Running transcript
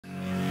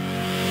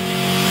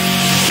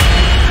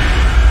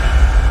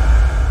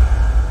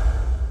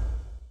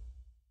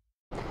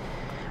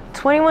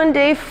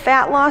21-day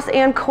fat loss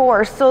and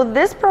core. So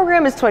this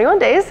program is 21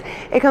 days.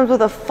 It comes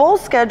with a full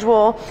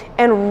schedule,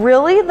 and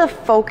really the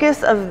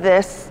focus of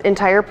this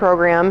entire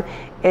program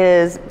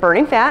is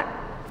burning fat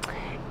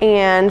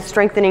and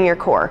strengthening your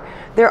core.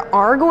 There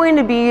are going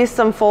to be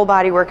some full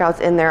body workouts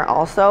in there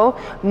also.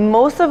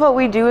 Most of what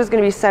we do is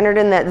going to be centered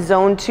in that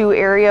zone 2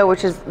 area,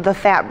 which is the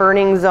fat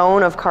burning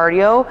zone of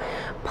cardio,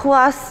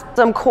 plus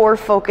some core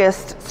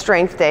focused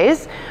strength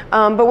days.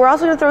 But we're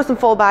also going to throw some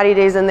full body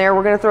days in there.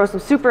 We're going to throw some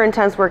super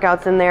intense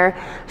workouts in there.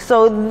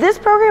 So this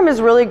program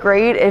is really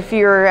great if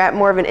you're at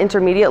more of an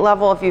intermediate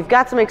level. If you've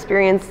got some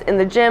experience in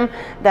the gym,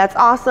 that's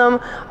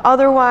awesome.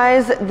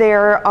 Otherwise,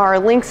 there are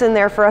links in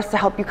there for us to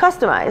help you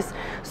customize.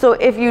 So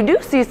if you do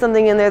see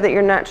something in there that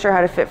you're not sure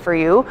how to fit for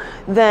you,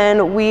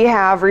 then we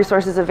have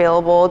resources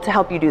available to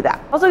help you do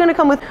that. Also going to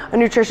come with a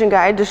nutrition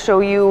guide to show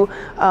you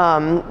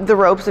the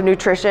ropes of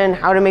nutrition,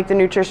 how to make the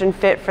nutrition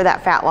fit for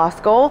that fat loss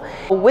goal.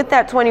 With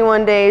that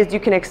 21 days, you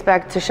can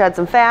expect to shed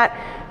some fat,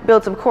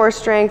 build some core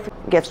strength,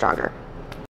 get stronger.